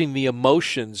touching the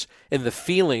emotions and the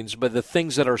feelings, but the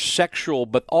things that are sexual,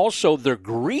 but also their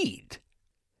greed,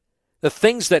 the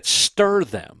things that stir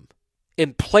them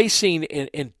in placing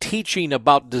and teaching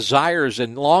about desires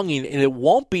and longing. And it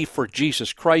won't be for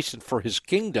Jesus Christ and for his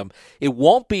kingdom. It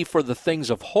won't be for the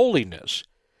things of holiness,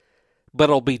 but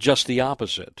it'll be just the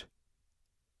opposite.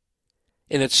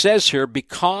 And it says here,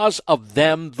 because of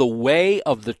them, the way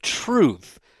of the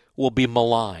truth will be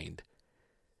maligned.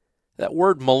 That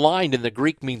word maligned in the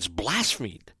Greek means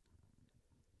blasphemed.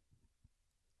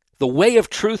 The way of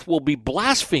truth will be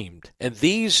blasphemed. And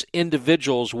these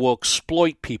individuals will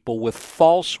exploit people with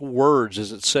false words,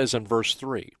 as it says in verse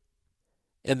 3.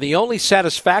 And the only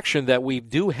satisfaction that we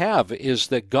do have is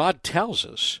that God tells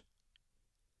us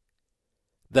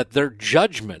that their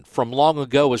judgment from long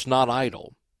ago is not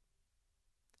idle,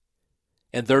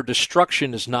 and their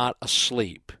destruction is not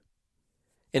asleep.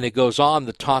 And it goes on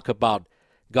to talk about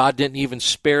God didn't even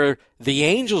spare the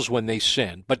angels when they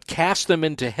sinned, but cast them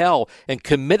into hell and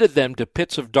committed them to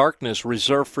pits of darkness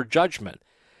reserved for judgment.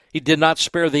 He did not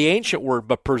spare the ancient word,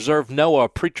 but preserved Noah, a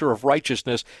preacher of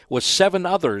righteousness, with 7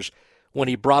 others when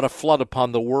he brought a flood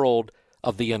upon the world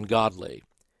of the ungodly.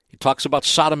 He talks about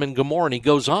Sodom and Gomorrah, and he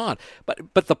goes on.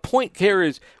 But the point here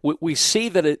is we see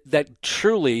that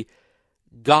truly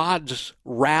God's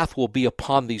wrath will be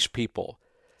upon these people.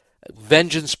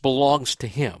 Vengeance belongs to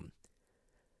him.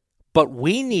 But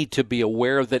we need to be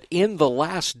aware that in the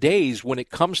last days, when it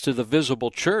comes to the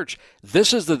visible church,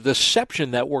 this is the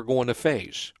deception that we're going to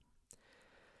face.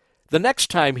 The next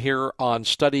time here on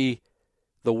Study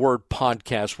the Word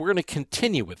podcast, we're going to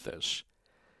continue with this.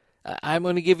 I'm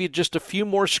going to give you just a few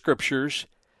more scriptures,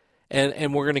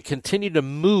 and we're going to continue to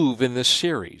move in this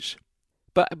series.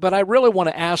 But I really want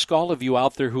to ask all of you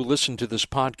out there who listen to this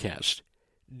podcast,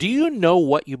 do you know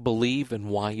what you believe and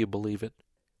why you believe it?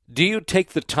 Do you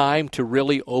take the time to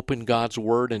really open God's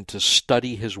Word and to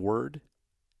study His Word?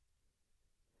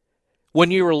 When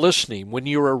you are listening, when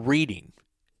you are reading,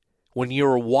 when you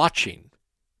are watching,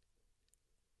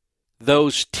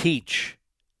 those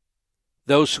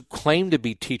who claim to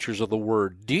be teachers of the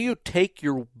Word, do you take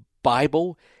your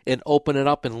Bible and open it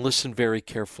up and listen very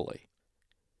carefully?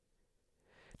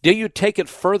 Do you take it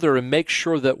further and make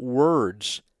sure that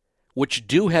words which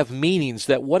do have meanings,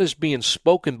 that what is being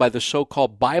spoken by the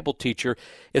so-called Bible teacher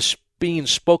is being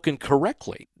spoken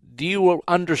correctly? Do you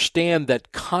understand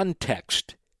that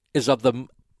context is of the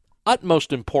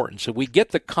utmost importance? If we get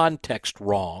the context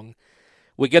wrong,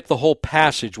 we get the whole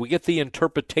passage, we get the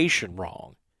interpretation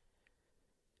wrong.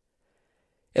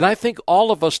 And I think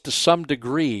all of us, to some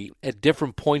degree, at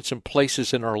different points and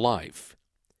places in our life,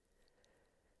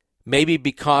 maybe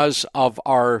because of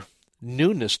our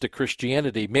newness to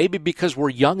Christianity, maybe because we're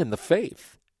young in the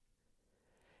faith,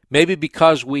 maybe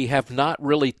because we have not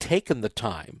really taken the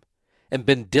time and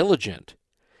been diligent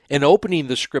in opening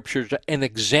the Scriptures and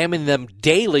examining them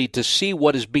daily to see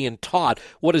what is being taught,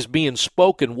 what is being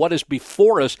spoken, what is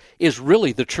before us is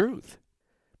really the truth.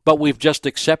 But we've just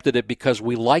accepted it because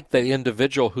we like the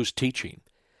individual who's teaching.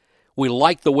 We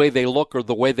like the way they look or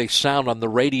the way they sound on the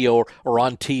radio or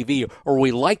on TV, or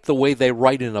we like the way they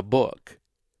write in a book,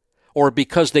 or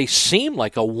because they seem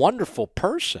like a wonderful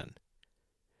person.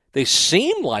 They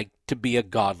seem like to be a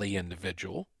godly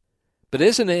individual. But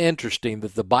isn't it interesting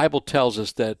that the Bible tells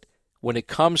us that when it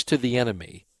comes to the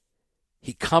enemy,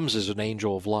 he comes as an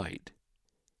angel of light?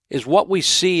 Is what we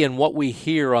see and what we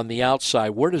hear on the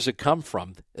outside, where does it come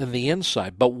from? In the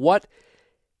inside. But what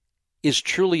is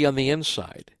truly on the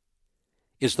inside?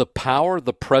 Is the power,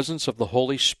 the presence of the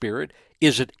Holy Spirit,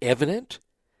 is it evident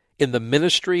in the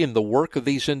ministry and the work of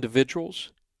these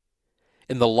individuals,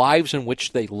 in the lives in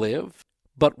which they live?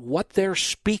 But what they're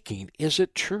speaking, is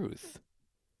it truth?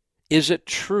 Is it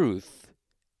truth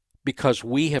because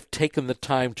we have taken the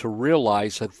time to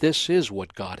realize that this is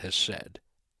what God has said,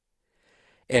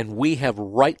 and we have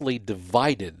rightly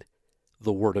divided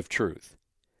the word of truth?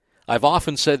 I've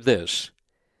often said this: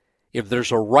 if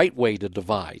there's a right way to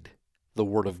divide the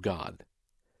Word of God,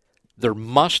 there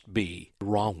must be a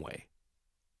wrong way.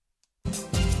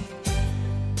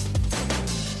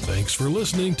 Thanks for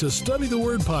listening to Study the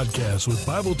Word podcast with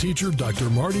Bible teacher Dr.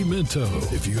 Marty Minto.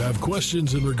 If you have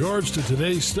questions in regards to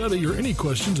today's study or any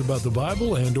questions about the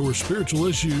Bible and or spiritual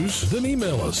issues, then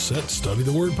email us at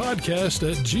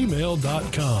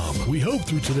studythewordpodcast@gmail.com. We hope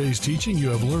through today's teaching you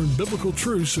have learned biblical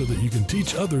truths so that you can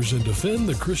teach others and defend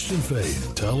the Christian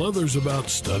faith. Tell others about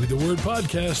Study the Word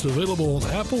podcast, available on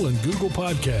Apple and Google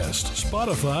Podcasts,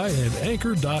 Spotify, and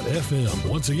Anchor.fm.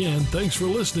 Once again, thanks for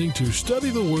listening to Study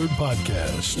the Word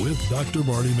podcast with Dr.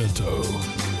 Marty Minto.